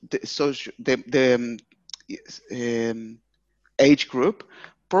terms of the age group,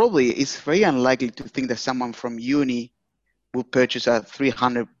 probably it's very unlikely to think that someone from uni will purchase a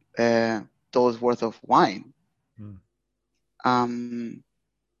 $300 worth of wine.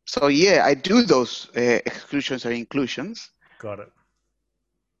 So yeah, I do those exclusions or inclusions. Got it.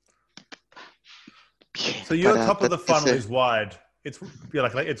 Yeah, So your top of the that's funnel is wide. It's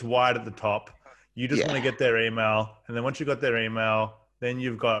like it's wide at the top. You just want to get their email, and then once you got their email, then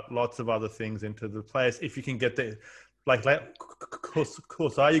you've got lots of other things into the place. If you can get the cool.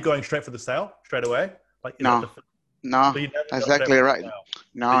 So are you going straight for the sale straight away? Like is that no, no, so you never go straight exactly for the right. sale. So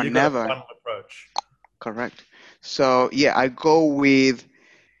No, you got a never. funnel approach. Correct. So yeah, I go with,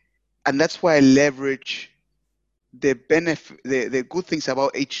 and that's why I leverage the benefit, the good things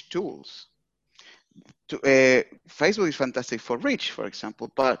about each tools. Facebook is fantastic for reach, for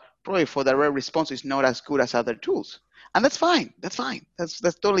example, but probably for direct response is not as good as other tools, and that's fine. That's fine. That's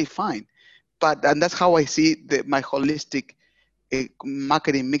totally fine. And that's how I see my holistic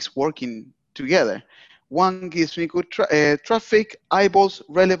marketing mix working together. One gives me good traffic, eyeballs,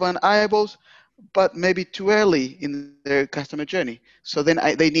 relevant eyeballs, but maybe too early in their customer journey. So then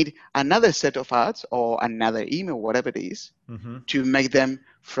they need another set of ads or another email, whatever it is, to make them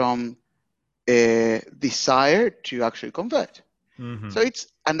from desire to actually convert. So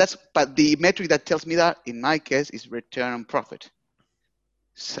but the metric that tells me that in my case is return on profit.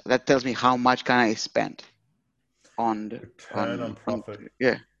 So that tells me how much can I spend on return on profit.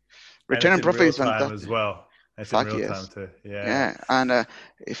 Return on profit is time fantastic as well. It's Fuck in real yes. time too. Yeah. And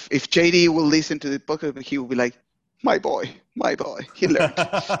if JD will listen to the podcast, he will be like, my boy, he learned.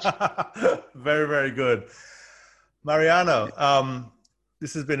 Very, very good. Mariano,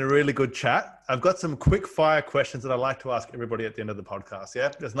 this has been a really good chat. I've got some quick fire questions that I'd like to ask everybody at the end of the podcast.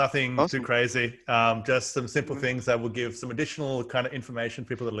 Yeah, there's nothing too crazy. Just some simple things that will give some additional kind of information to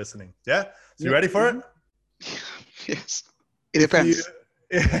people that are listening. Yeah. So you ready for it? Yes. It depends.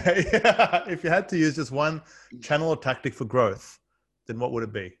 If you had to use just one channel or tactic for growth, then what would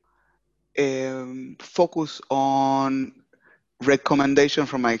it be? Focus on recommendation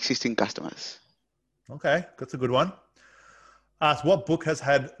from my existing customers. Okay, that's a good one. Ask what book has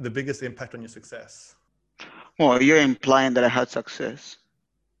had the biggest impact on your success? Well, you're implying that I had success.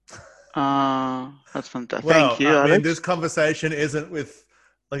 That's fantastic. Well, Thank you, I Alex. mean, this conversation isn't with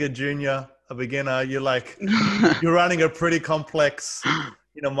like a junior, a beginner. You're like, you're running a pretty complex,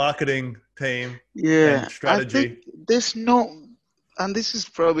 marketing team and strategy. I think there's no, and this is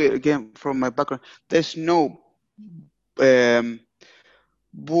probably again from my background, there's no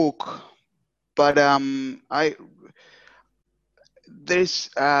book, but there's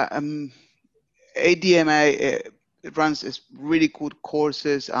ADMA runs really good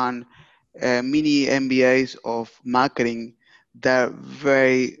courses and mini MBAs of marketing that are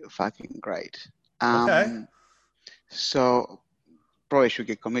very fucking great. Okay. So probably should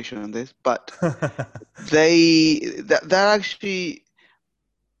get commission on this, but that actually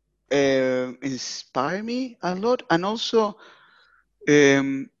inspire me a lot, and also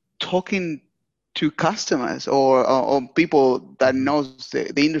talking to customers or people that Mm-hmm. knows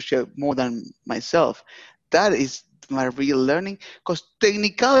the industry more than myself. That is my real learning, because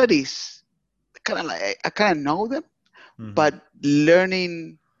technicalities kind of like I kind of know them, Mm-hmm. but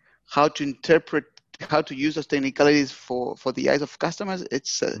learning how to interpret, how to use those technicalities for the eyes of customers,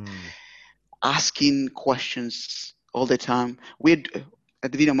 it's Mm. asking questions all the time. We're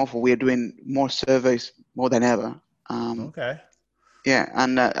at Vinomorpho, we are doing more surveys more than ever. Um, Okay. yeah,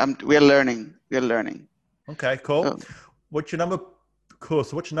 and we are learning. We are learning. Okay, cool. Um, What's your number? Cool.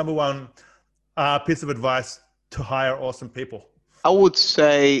 So, what's your number one piece of advice to hire awesome people? I would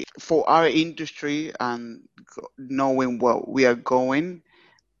say for our industry and knowing what we are going,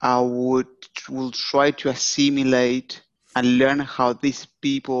 I will try to assimilate and learn how these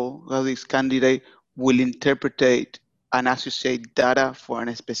people, how these candidates will interpret and associate data for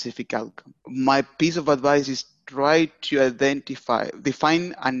a specific outcome. My piece of advice is try to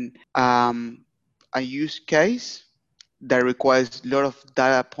define a use case that requires a lot of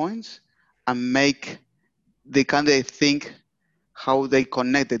data points and make the candidate think how they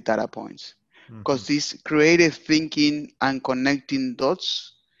connect the data points. Mm-hmm. Because this creative thinking and connecting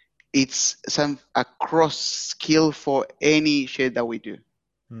dots, it's a cross skill for any shit that we do.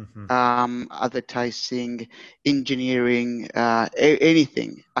 Mm-hmm. Advertising, engineering,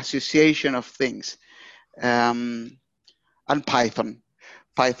 anything, association of things, um, and Python.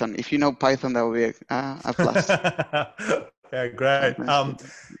 Python. If you know Python, that would be a plus. Yeah, great.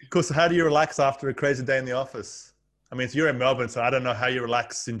 That's Cool. So, how do you relax after a crazy day in the office? I mean, so you're in Melbourne, so I don't know how you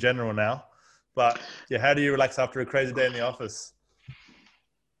relax in general now, but yeah, how do you relax after a crazy day in the office?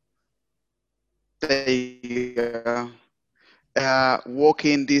 good.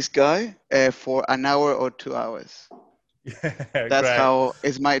 Walking this guy for an hour or 2 hours. Yeah, That's great. how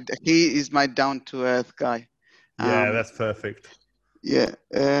is my he is my down to earth guy. Yeah, Um, that's perfect. yeah,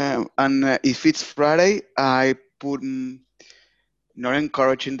 and if it's Friday, I put not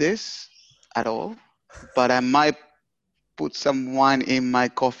encouraging this at all, but I might put some wine in my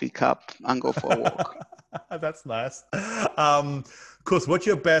coffee cup and go for a walk. That's nice. Cool. So, what's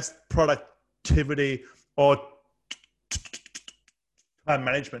your best productivity or time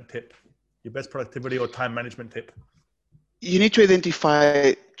management tip? Your best productivity or time management tip? You need to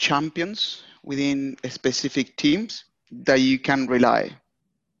identify champions within specific teams that you can rely,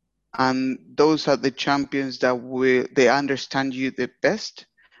 and those are the champions that will they understand you the best,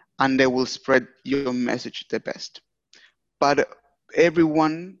 and they will spread your message the best. But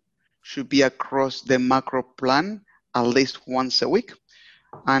everyone should be across the macro plan at least once a week.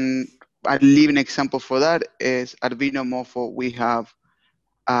 And a living example for that is at Vinomorpho, we have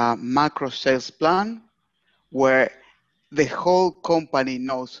a macro sales plan where the whole company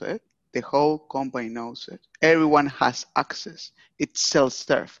knows it. The whole company knows it. Everyone has access. It's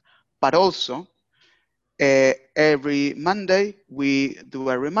self-serve. But also, every Monday, we do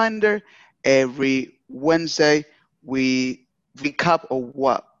a reminder. Every Wednesday, we recap of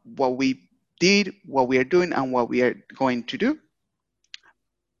what we did, what we are doing, and what we are going to do.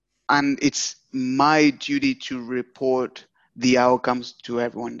 And it's my duty to report the outcomes to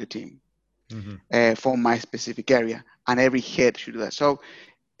everyone in the team Mm-hmm. for my specific area. And every head should do that. So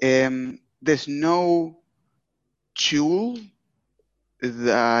there's no tool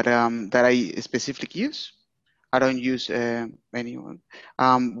that I specifically use. I don't use anyone.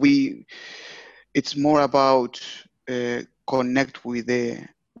 It's more about connect with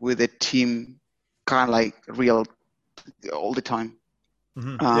the team, kind of like real all the time.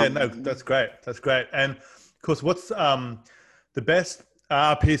 Mm-hmm. Yeah, no, Um, that's great. That's great. And of course, what's the best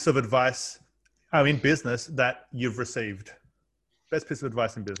piece of advice in business that you've received? Best piece of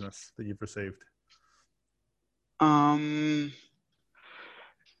advice in business that you've received? um,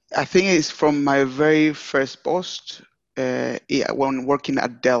 I think it's from my very first post when working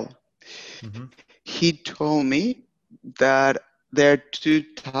at Dell. Mm-hmm. He told me that there are two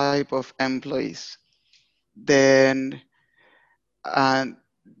type of employees. Then and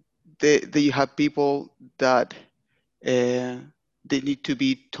you have people that they need to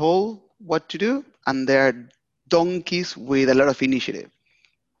be told what to do, and there are donkeys with a lot of initiative.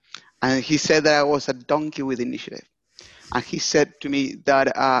 And he said that I was a donkey with initiative. And he said to me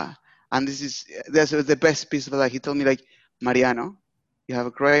that, and that's the best piece of that. He told me like, Mariano, you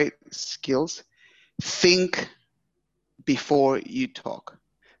have great skills. Think before you talk.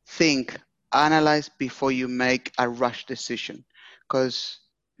 Think, analyze before you make a rush decision, because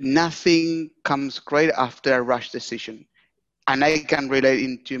nothing comes great after a rush decision. And I can relate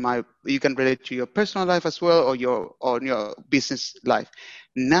you can relate to your personal life as well, or your business life.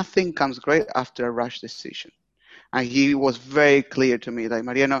 Nothing comes great after a rush decision. And he was very clear to me, like,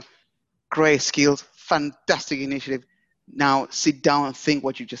 Mariano, great skills, fantastic initiative. Now sit down and think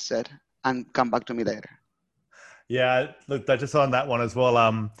what you just said and come back to me later. Yeah, look, just on that one as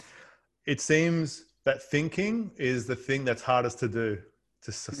well. It seems that thinking is the thing that's hardest to do,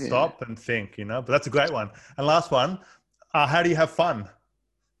 to stop and think, but that's a great one. And last one, how do you have fun?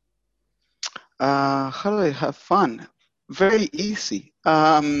 How do I have fun? Very easy.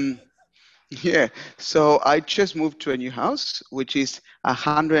 So I just moved to a new house, which is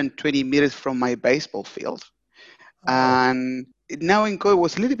 120 meters from my baseball field. Oh. And now in COVID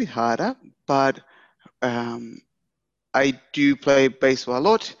was a little bit harder, but I do play baseball a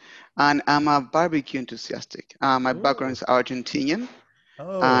lot, and I'm a barbecue enthusiastic. My background is Argentinian,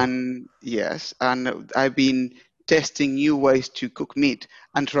 and I've been testing new ways to cook meat.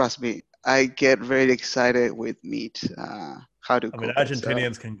 And trust me, I get very excited with meat. How to cook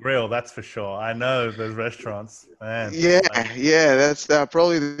Argentinians can grill, that's for sure. I know those restaurants. Man, that's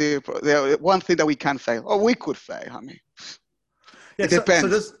probably the one thing that we can't fail, or we could fail. It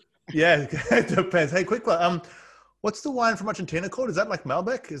depends. It depends. Hey, quick one. What's the wine from Argentina called? Is that like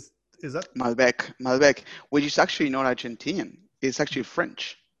Malbec? Is that Malbec, which is actually not Argentinian. It's actually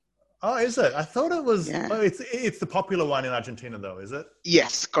French. Oh, is it? I thought it was. Yeah. Oh, it's the popular wine in Argentina, though, is it?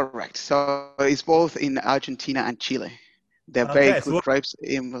 Yes, correct. So it's both in Argentina and Chile. They're very good grapes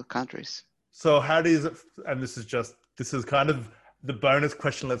in both countries. So how does it? And this is kind of the bonus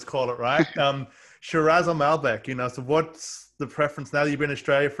question. Let's call it, right? Shiraz or Malbec? So what's the preference now that you've been in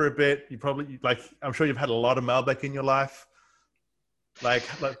Australia for a bit? You probably I'm sure you've had a lot of Malbec in your life. I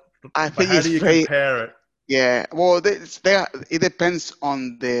think how do you compare it? Yeah, well, it depends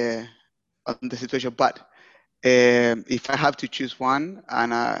on the situation. But if I have to choose one,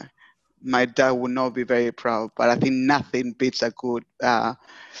 and my dad would not be very proud, but I think nothing beats a good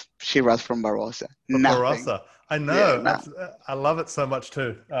Shiraz from Barossa. Barossa, I know. Yeah, I love it so much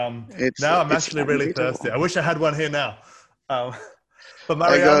too. Now I'm actually really thirsty. I wish I had one here now. But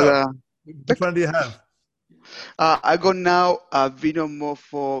Mariano, which one do you have? I got now a Vino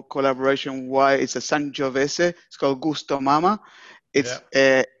Mofo collaboration. It's a Sangiovese. It's called Gusto Mama. I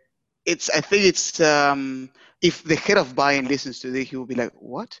think it's if the head of buying listens to this, he will be like,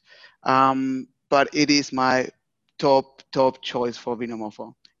 what? But it is my top choice for Vino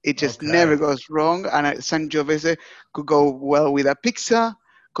Mofo. It just never goes wrong. And Sangiovese could go well with a pizza,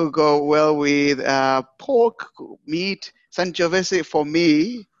 could go well with pork, meat. Sangiovese, for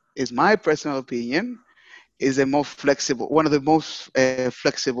me, is my personal opinion, is the most flexible, one of the most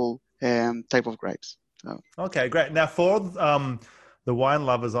flexible type of grapes. So. Okay, great. Now, for the wine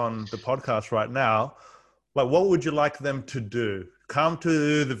lovers on the podcast right now, what would you like them to do? Come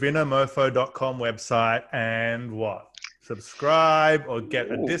to the vinomofo.com website and what? Subscribe or get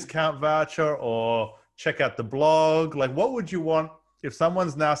a discount voucher or check out the blog? What would you want if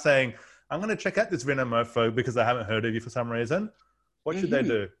someone's now saying, I'm going to check out this Vino Mofo because I haven't heard of you for some reason? What should they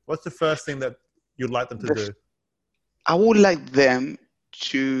do? What's the first thing that you'd like them to do? I would like them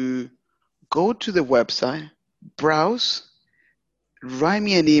to go to the website, browse, write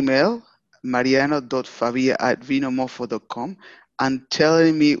me an email, mariano.favia@vinomofo.com, and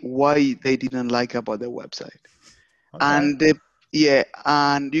telling me why they didn't like about the website. Okay. And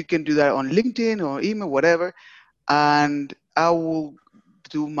and you can do that on LinkedIn or email, whatever. And I will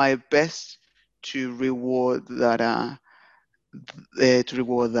do my best to reward that. With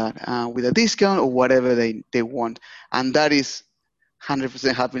a discount or whatever they want, and that is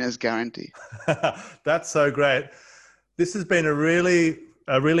 100% happiness guarantee. That's so great. This has been a really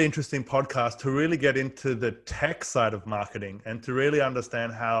interesting podcast to really get into the tech side of marketing and to really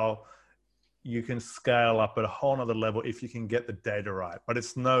understand how you can scale up at a whole nother level if you can get the data right. But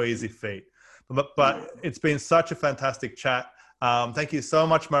it's no easy feat. But it's been such a fantastic chat. Thank you so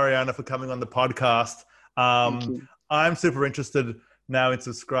much, Mariano, for coming on the podcast. Thank you. I'm super interested now in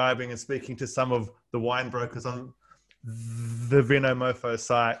subscribing and speaking to some of the wine brokers on the Vino Mofo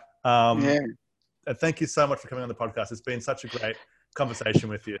site. And thank you so much for coming on the podcast. It's been such a great conversation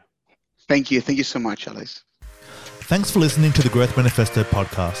with you. Thank you. Thank you so much, Alex. Thanks for listening to the Growth Manifesto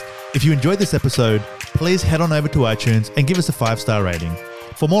podcast. If you enjoyed this episode, please head on over to iTunes and give us a 5-star rating.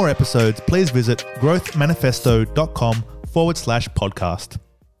 For more episodes, please visit growthmanifesto.com/podcast.